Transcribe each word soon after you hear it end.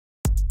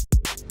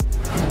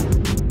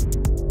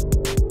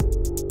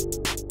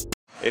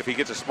If he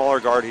gets a smaller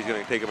guard, he's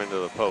going to take him into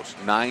the post.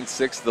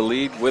 9-6 the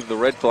lead with the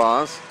Red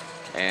Claws.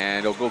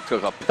 And it'll go to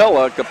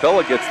Capela.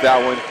 Capela gets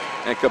that one.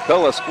 And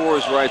Capela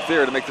scores right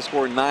there to make the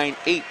score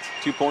 9-8.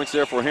 2 points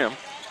there for him.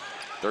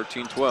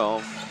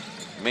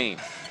 13-12, Maine.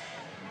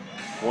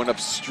 Going up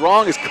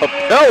strong is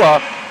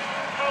Capela.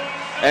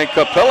 And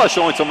Capela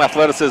showing some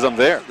athleticism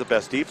there. The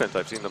best defense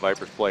I've seen the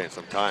Vipers play in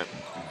some time.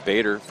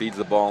 Bader feeds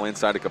the ball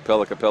inside to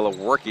Capela. Capela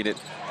working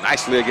it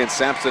nicely against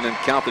Sampson and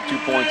count the 2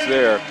 points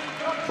there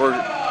for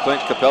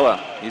Clint Capela.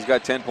 He's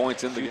got 10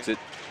 points in the game,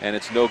 and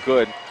it's no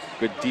good.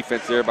 Good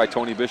defense there by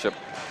Tony Bishop.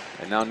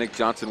 And now Nick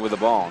Johnson with the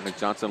ball. Nick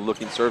Johnson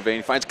looking,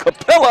 surveying, finds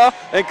Capela,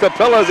 and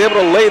Capela is able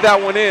to lay that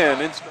one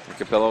in. And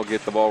Capela will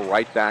get the ball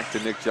right back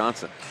to Nick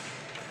Johnson.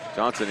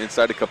 Johnson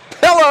inside to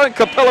Capela, and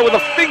Capela with a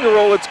finger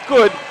roll. It's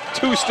good.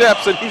 2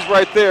 steps, and he's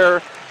right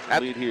there.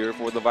 Lead here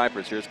for the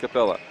Vipers. Here's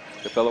Capela.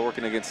 Capela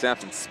working against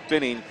Sampson,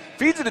 spinning,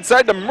 feeds it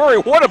inside to Murray.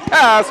 What a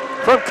pass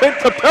from Clint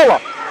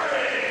Capela.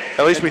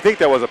 At least we think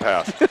that was a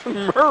pass.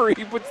 Murray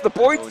puts the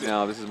points. Oh,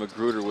 now this is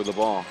Magruder with the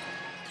ball.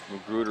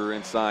 Magruder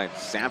inside.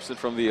 Sampson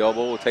from the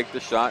elbow will take the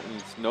shot, and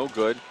it's no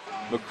good.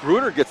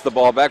 Magruder gets the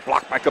ball back,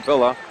 blocked by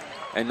Capela.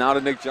 And now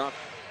to Nick Johnson.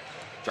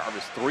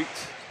 Jarvis Threet.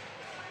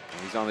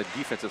 He's on the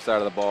defensive side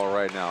of the ball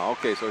right now.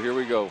 Okay, so here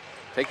we go.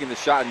 Taking the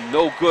shot,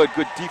 no good.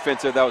 Good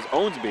defense there. That was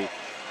Owensby.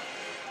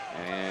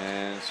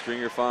 And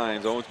Stringer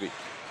finds Owensby.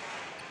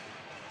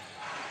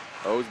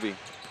 Owensby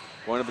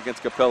going up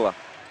against Capela.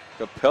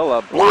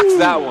 Capela blocks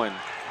that one.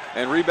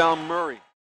 And rebound Murray.